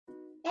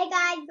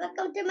guys,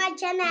 welcome to my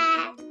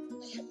channel.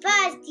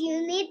 First,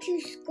 you need to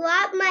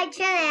subscribe my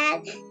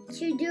channel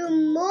to do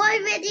more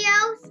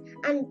videos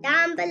and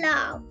down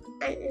below.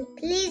 And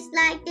please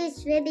like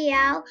this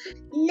video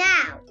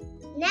now.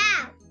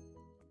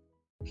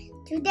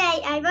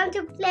 Today, I want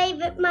to play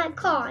with my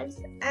cars,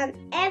 and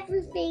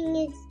everything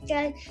is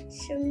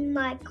just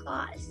my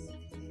cars.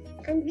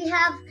 And we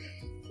have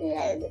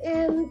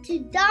to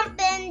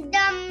dump in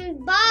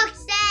them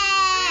boxes.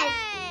 Yay!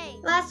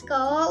 Let's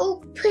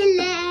go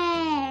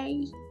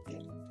play.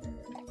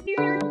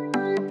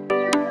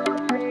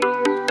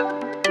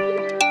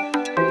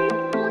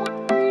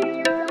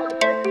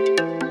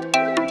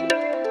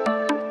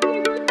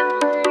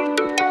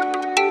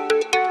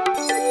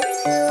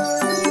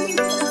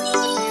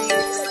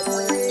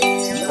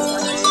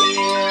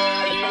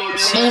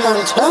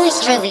 Simon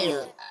Toys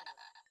Review.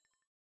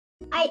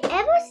 I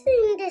ever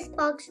seen this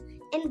box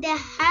in the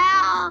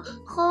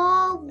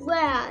whole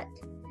world,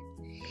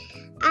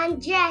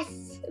 and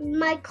just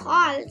my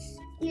cars,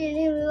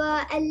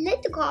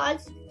 little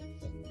cars,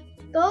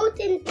 go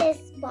in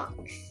this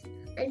box,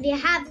 and we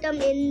have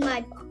them in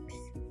my box.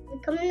 We're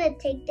gonna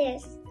take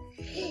this.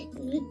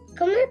 We're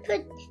gonna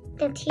put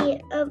that here.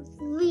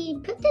 We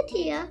put it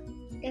here.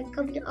 Then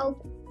come to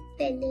open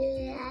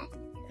it.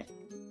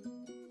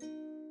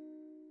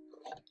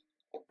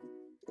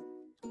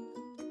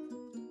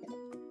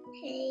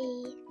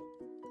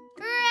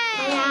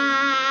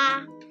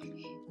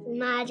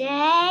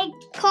 Magic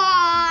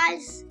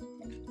cars.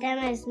 Them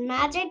is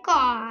magic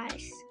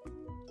cars.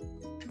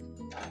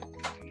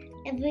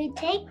 If we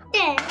take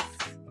this,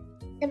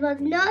 it will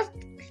not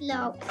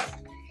close.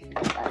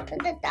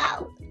 Put it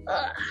down.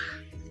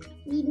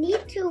 We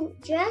need to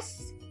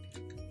just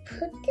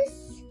put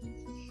this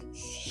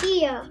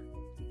here.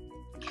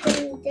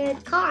 And the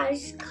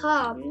cars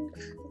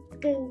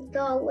can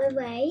go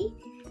away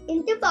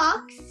in the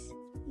box.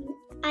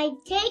 I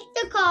take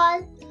the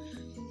car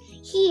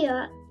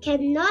here.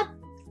 Cannot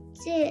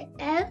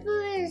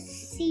ever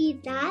see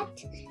that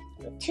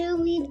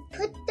till we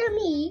put them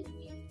in.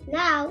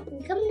 Now I'm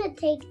gonna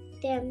take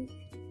them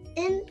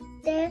in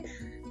the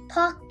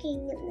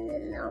parking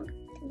lot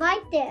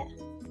right there.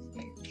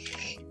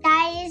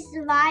 That is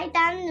white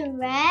and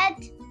red,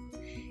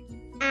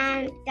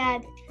 and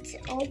that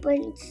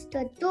opens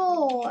the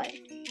door.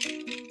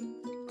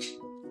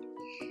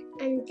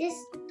 And this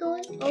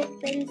door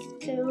opens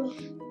to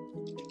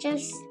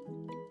just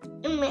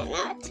a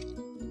minute.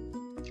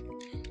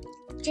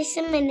 Just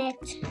a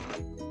minute.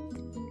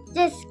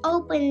 This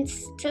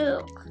opens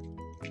too.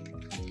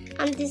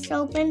 And this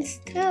opens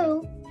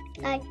too,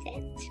 like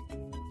that.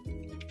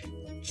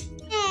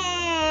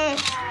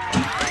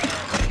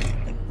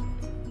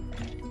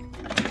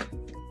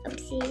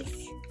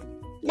 Oopsies.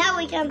 Now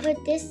we can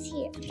put this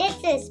here. This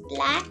is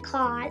black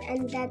card,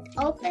 and that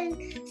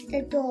opens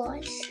the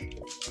doors.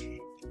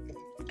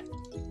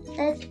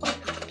 That's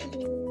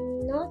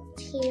not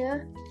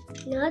here,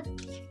 not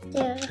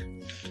there.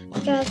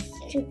 Just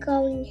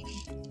going.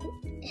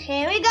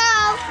 Here we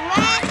go.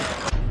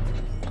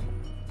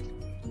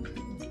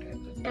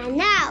 And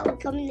now we're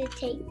going to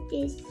take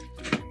this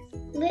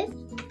with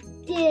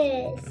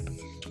this.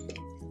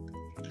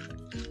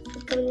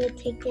 We're going to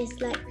take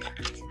this like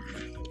that.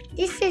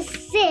 This is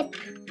zip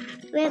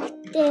with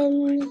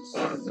them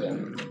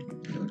here.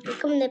 We're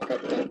going to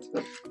put it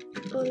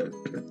on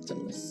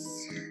this.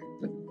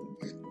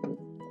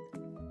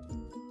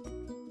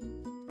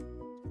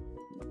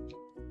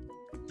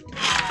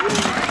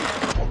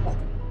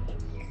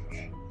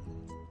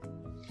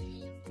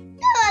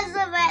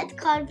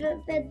 Card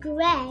with the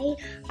gray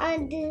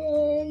and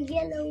the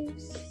yellow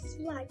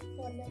stripe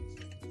on it.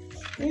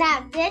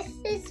 Now this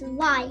is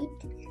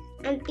white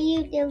and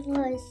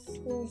beautiful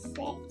to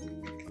say.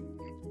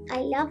 I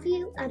love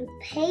you and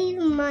pay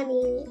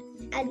money,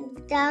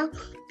 and don't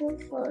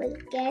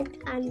forget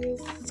and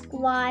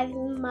subscribe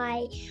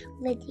my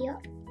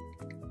video.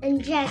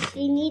 And yes,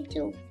 we need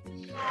to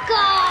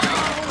go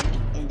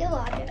in the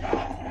water.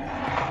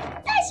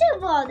 That's the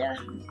water.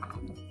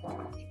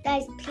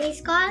 Guys, please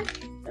call.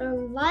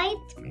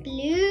 White,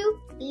 blue,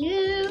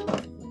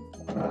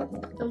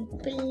 and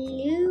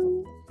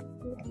blue.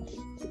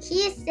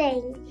 He's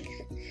saying,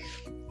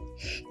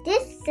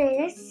 this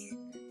is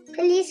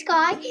police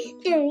car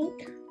doing.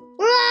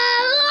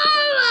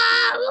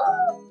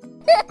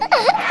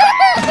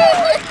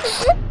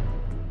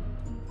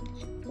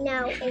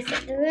 Now it's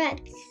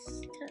red.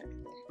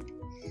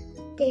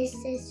 This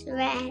is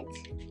red.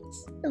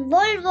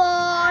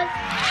 Volvo.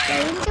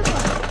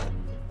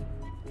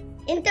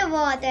 In the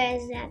water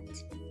is that.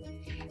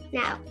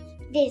 Now,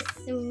 this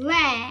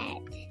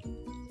red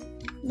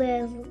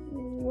with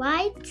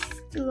white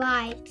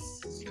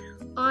stripes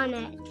on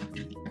it.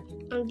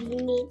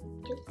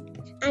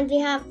 And we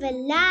have a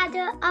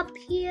ladder up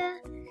here.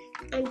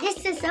 And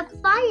this is a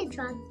fire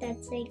truck,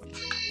 that's it.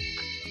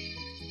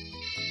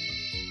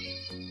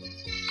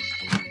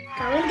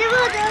 Go in the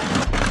water.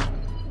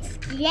 It's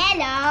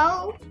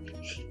yellow.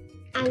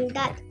 And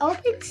that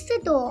opens the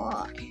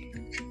door.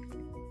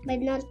 But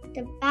not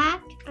the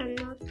back and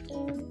not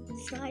the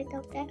side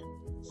of it.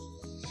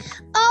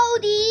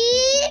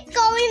 Odie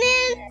going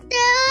in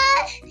the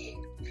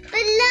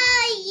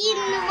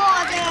flying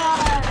water.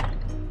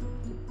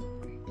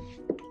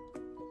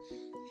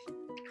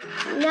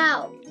 Now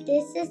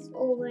this is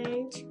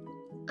orange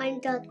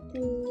and that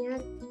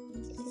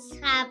just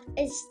have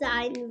a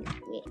sign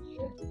with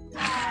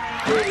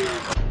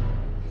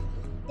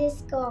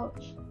this car.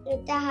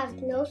 That has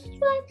no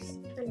stripes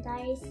and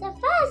that is a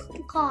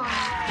fast car.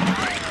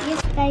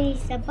 Yes, that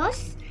is a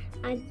bus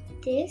and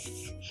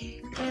this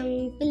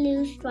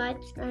blue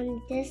stripes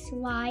and this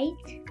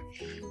white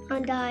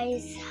and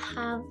eyes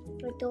have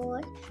a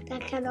door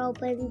that can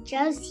open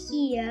just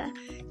here,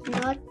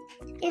 not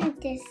in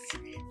this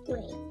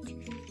way.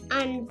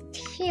 And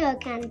here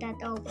can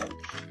that open,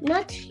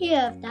 not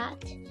here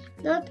that,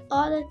 not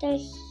all of the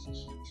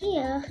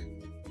here,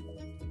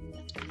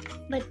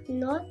 but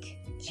not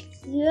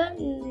here,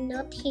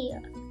 not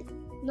here,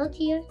 not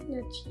here,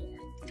 not here.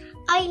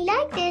 I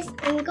like this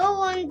and go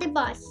on the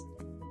bus.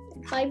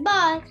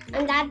 Bye-bye.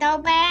 And that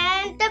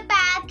opens the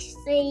back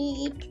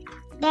seat.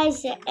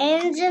 There's an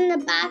engine in the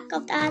back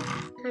of that,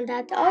 and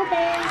that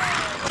opens.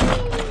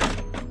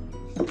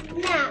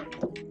 Now,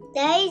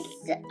 there's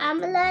the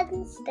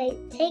ambulance they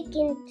take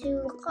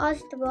into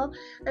hospital,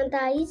 and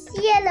that is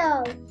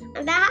yellow.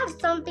 And I have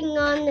something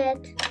on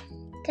it.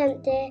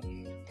 Can they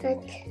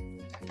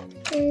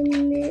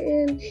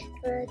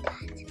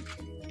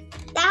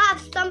I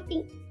have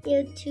something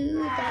here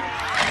too.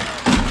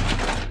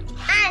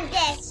 And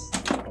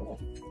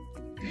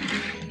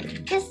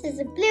this is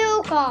a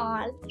blue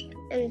car,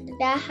 and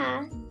that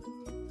has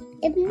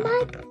a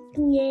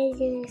magnet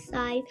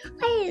inside.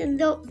 I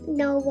don't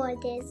know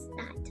what is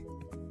that.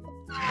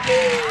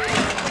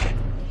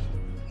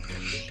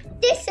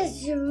 This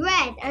is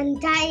red,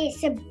 and that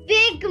is a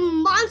big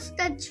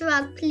monster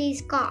truck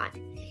police car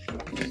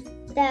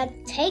that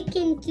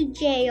taken to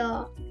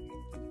jail.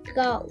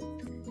 Go.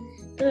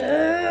 The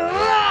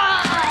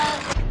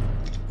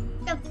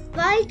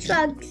fire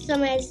truck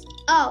is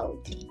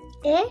old.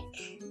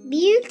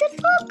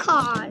 Beautiful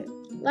car.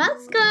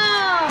 Let's go.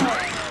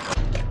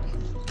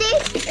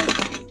 This is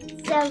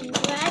the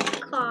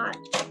red car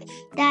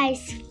that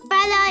is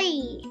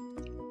flying.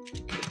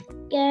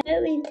 Go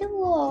in the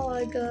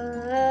water.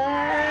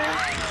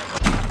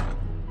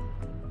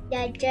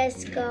 That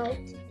just go,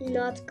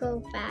 not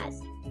go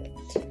fast.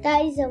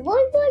 That is a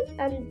white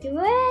and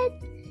red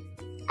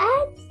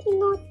and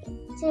not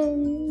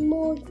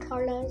more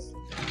colors.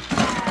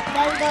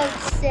 That goes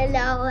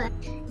slower.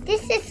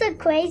 This is a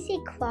crazy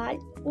car.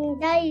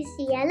 That is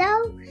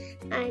yellow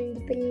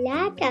and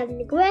black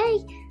and gray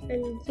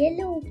and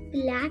yellow,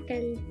 black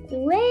and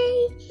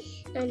gray.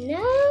 And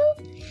now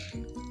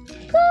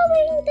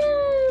going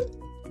down.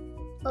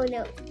 Oh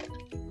no.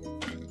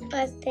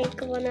 Let's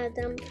take one of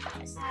them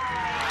first.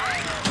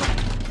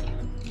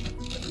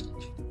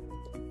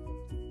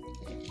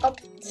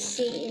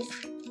 Oopsies.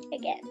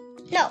 Again.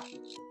 No.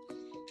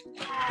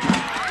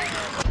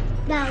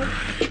 Now,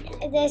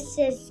 this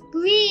is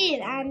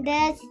green and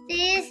this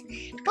is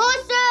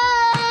Porsche.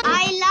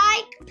 I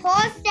like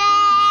Porsche.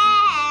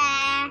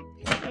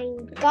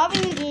 I'm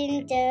going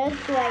into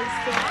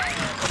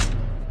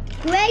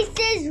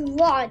Grace's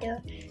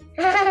water.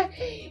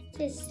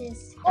 This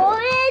is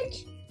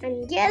orange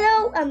and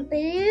yellow and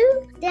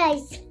blue. There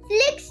is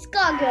Flix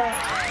Goggle.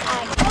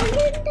 I'm going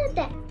into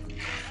that.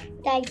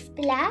 There is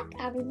black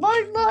and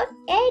Volvo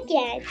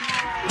again.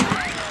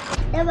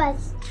 There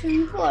was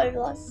 2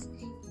 Volvos.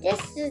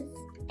 This is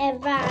a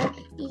van,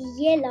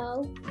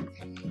 yellow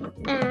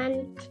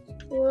and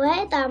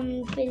red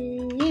and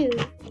blue.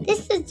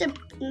 This is the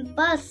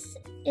bus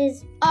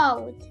is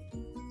old.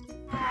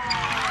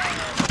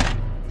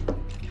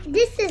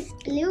 This is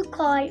blue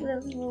car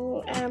with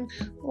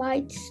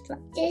white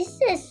stripes. This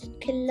is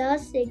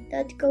classic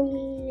that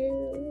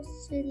goes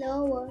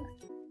slower.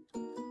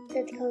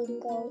 That can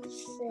go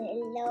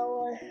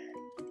slower.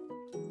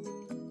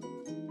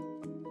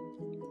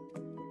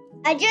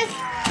 I just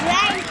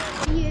drank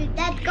you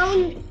that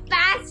going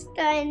faster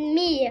than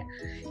me.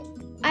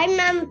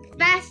 I'm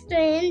faster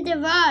in the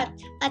road,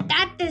 but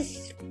that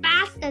is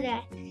faster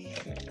than.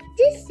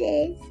 This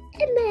is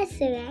a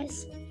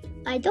Mercedes.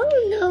 I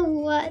don't know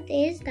what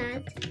is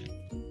that.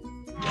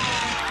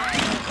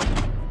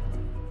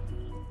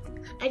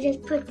 I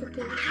just put the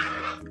thing.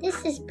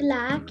 This is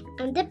black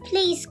and the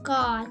police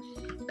car,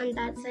 and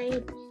that's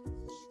saying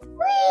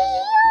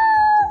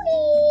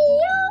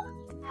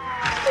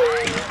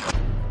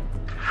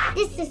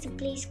This is a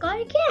police car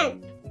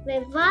again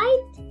with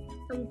white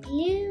and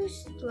blue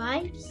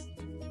stripes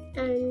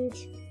and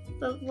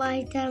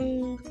white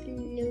and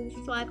blue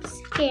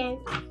stripes again.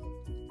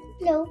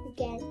 Blue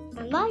again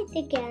and white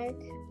again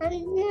and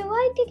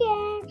white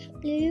again.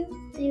 Blue,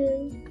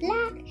 blue,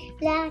 black,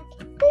 black,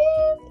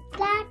 blue,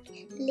 black,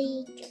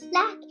 blue,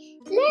 black,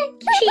 black,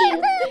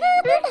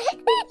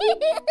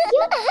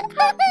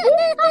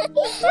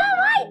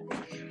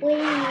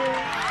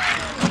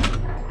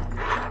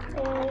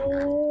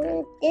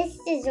 This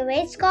is a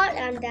race car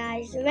and there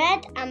is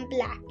red and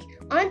black.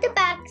 On the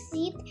back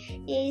seat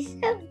is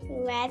a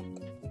black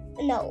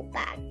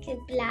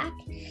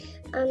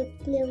and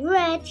the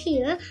red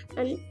here,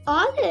 and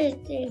all is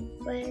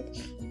red.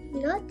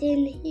 Not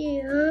in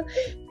here.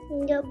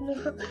 The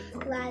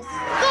glass.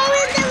 Go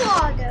in the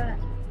water.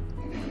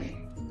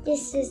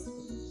 This is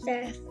the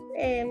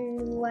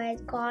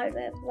white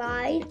carpet,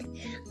 right?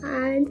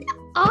 And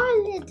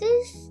all of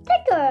these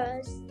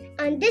stickers.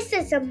 And this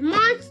is a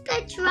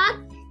monster truck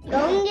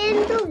going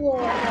in the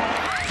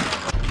water.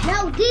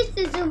 Now this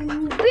is a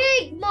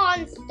big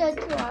monster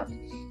truck.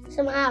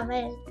 Somehow,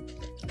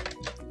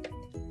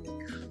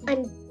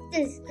 and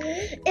this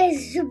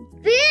is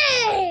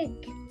big.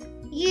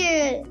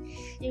 Yeah,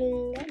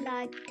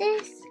 like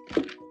this.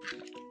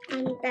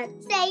 And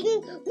that's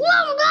saying, vroom,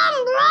 vroom,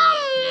 vroom.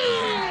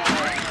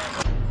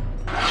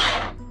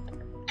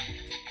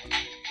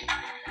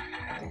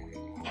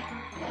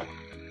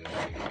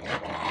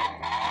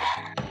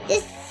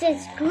 This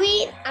is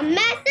green and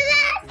Mercedes.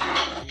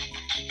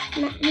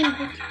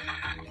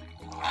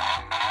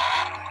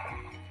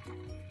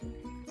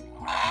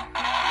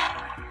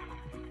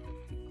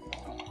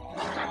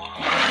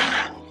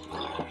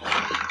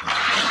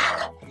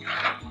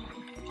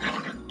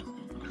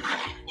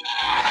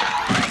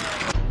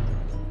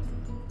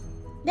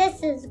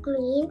 This is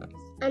green,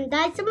 and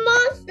that's a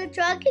monster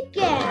truck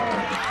again.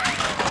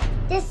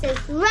 This is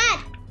red,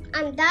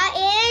 and that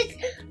is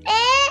a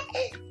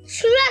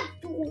truck.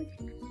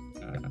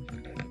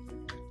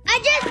 I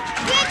just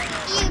tricked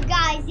you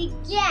guys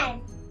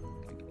again.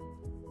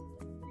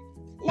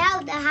 Now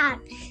they have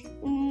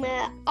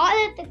all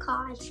of the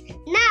cars.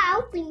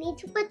 Now we need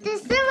to put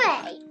this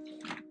away.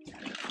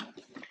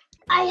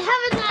 I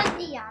have an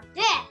idea.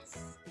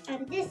 This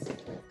and this,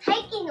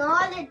 taking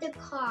all of the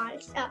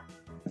cars up.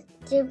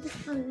 This,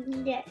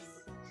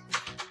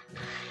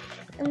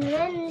 and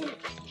then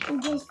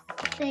this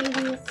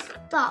thing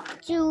stop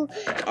to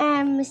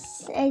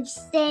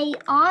stay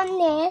on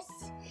this,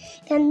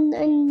 and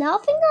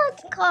nothing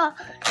else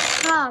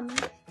come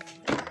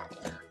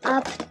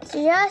up.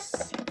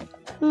 Just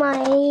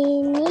my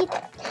need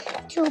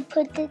to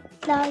put it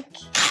like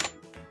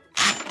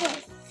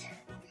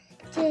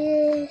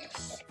this,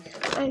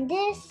 and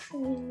this.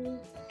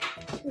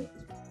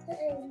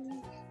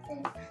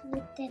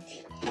 Put it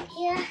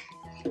here.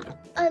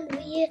 And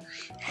we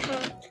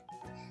have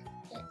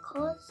the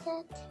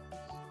closet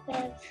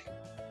with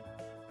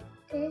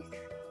this,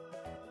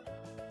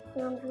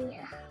 and we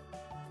have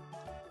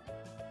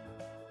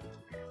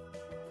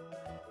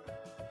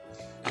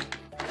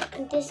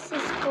and this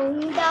is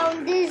going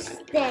down this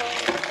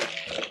stairs.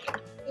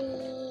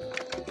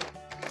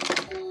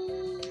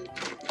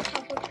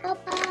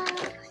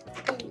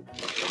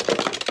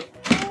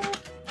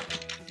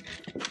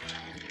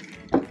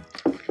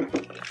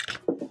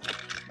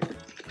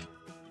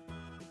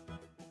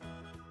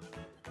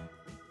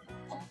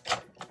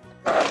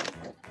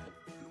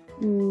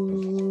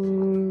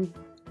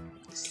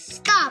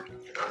 Stop.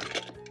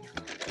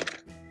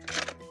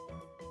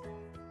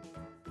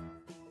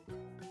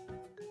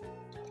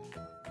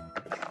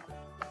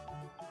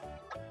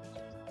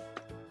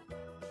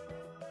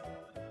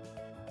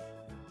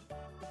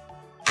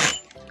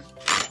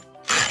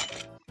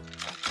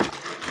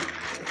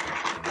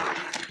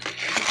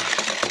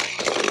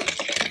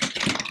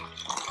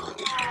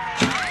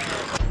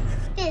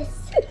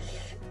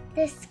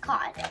 This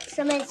car,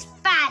 so it's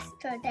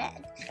faster than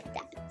that.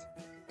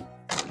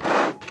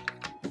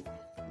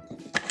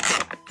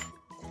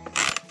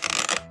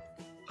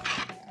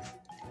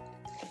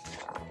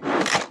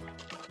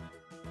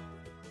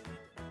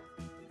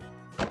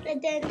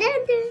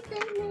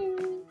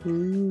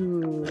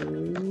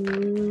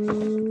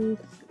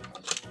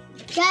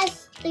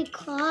 Just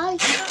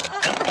because.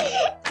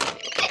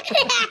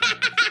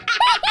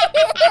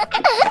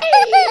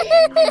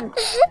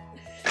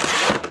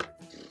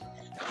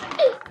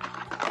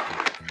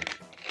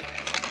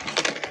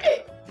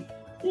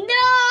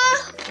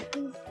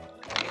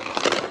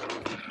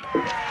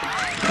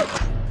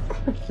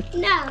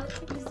 No,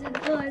 it's a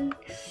gun.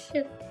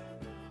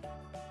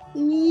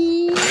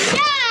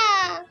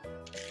 Yeah.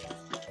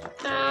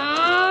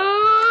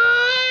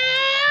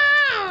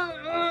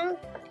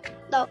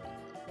 No.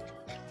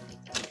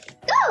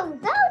 Go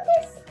down the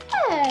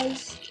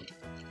stairs.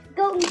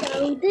 Go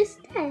down the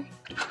stairs.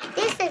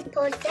 This is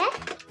Porsche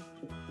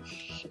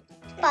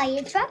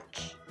fire truck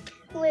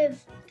with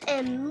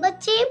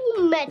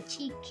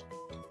Magic.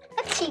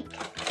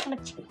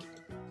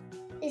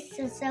 This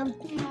is a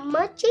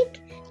Magic.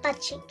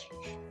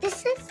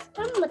 This is a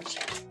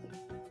Magic.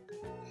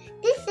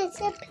 This is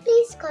a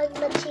police car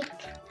Magic.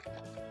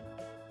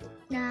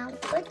 Now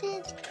put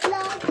it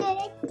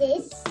like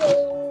this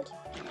thing.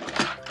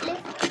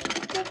 Lift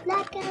it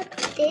like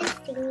this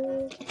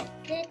thing.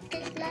 Lift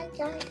it like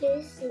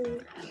this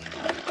thing.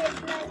 Lift it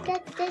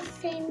like this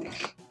thing.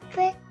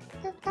 Lift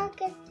it like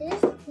this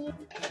thing.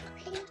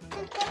 Lift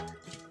it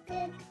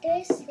like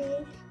this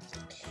thing.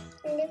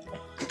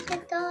 Lift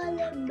it all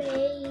the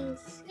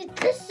base.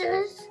 This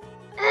is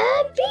a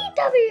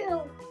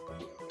VW.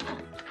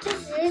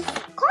 This is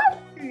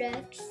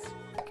complex.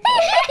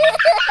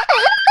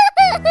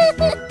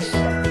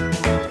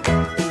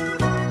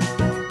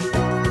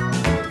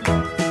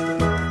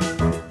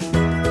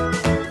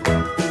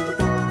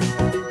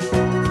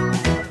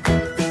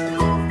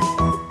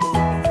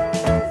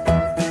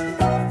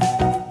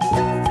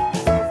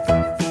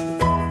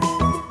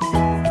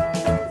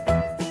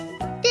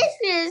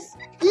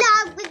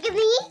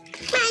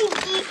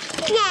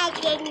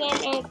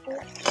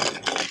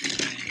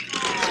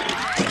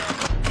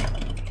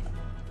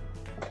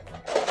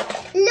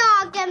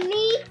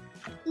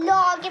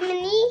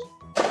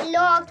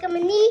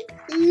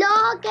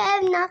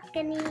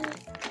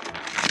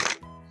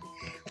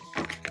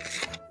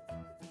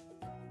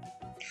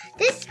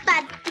 This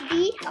bad to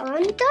be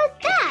on the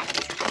cat.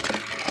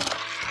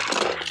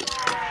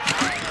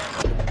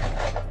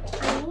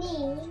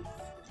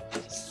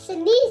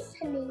 Sneeze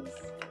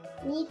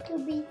need to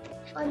be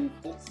on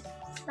this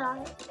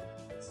side.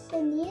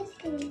 Sneeze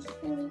need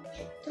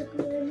to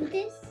be on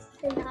this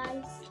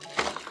side.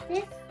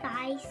 This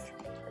size,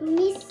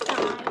 this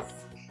size,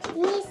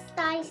 this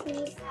size,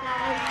 this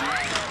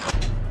size.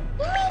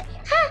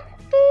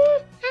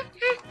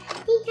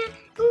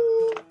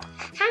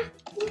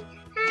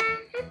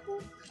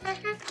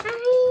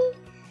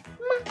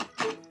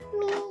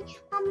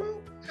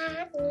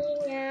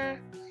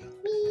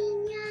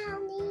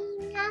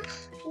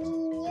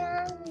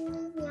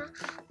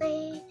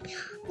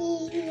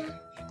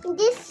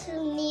 This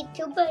need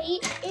to be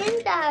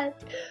in that.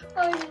 I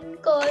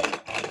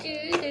can't do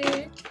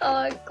this.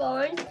 I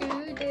can't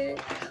do this.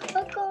 I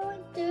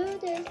can't do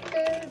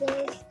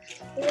this.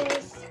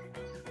 Yes.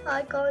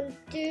 I can't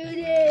do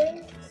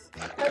this.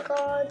 I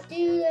can't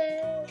do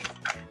this.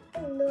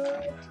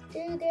 Not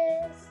do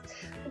this.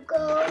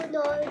 Go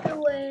not the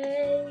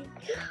way.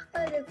 I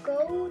go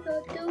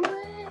not the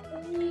way.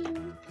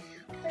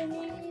 I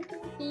need to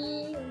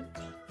be.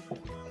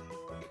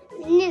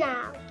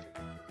 Now,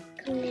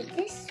 come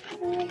this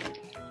way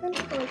and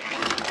go back.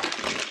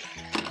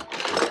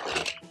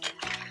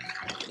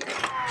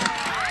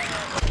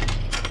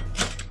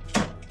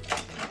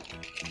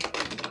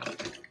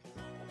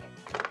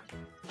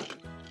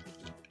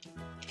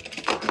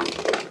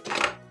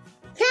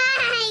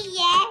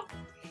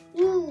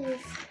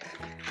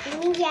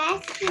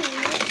 Yes, please.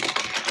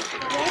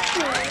 Yes,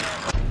 please.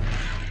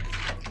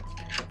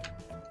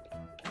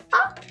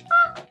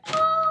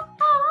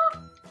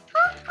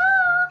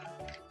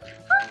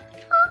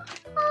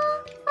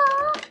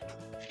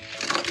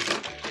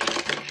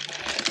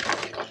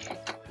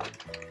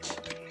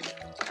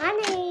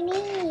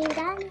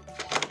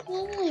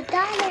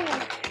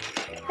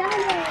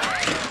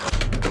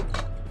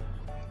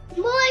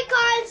 More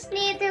cards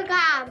need to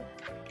come.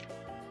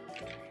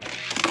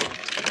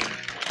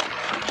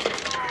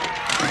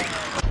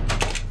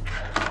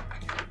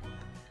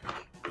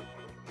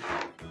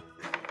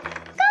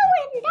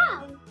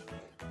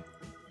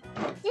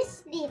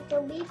 Need to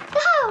be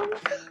down.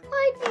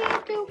 I need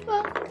to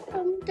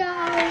come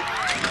down.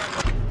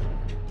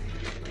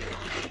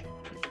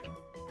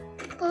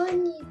 I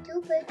need to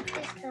put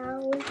this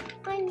down.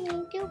 I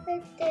need to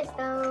put this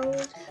down.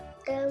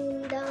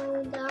 Down,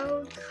 down,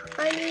 down.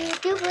 I need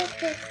to put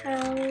this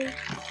down.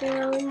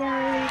 Down,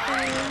 down,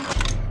 down.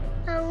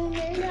 Down,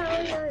 down,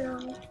 down,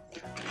 down,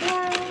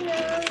 down,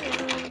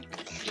 down.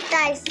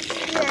 Guys,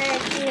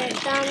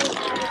 let's done.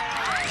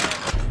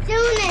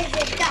 Soon as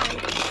it's done.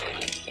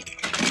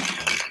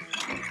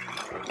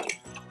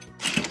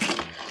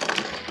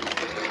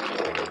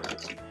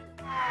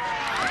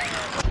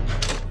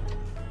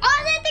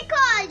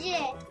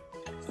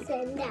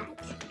 Send that.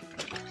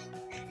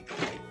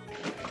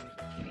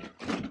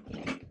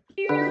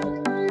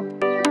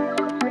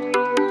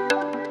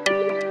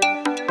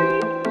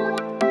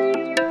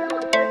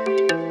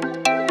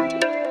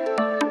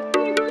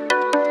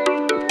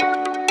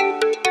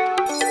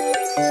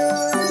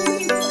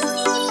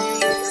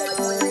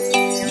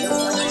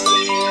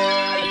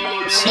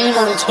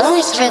 Simon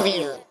Toys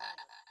Review.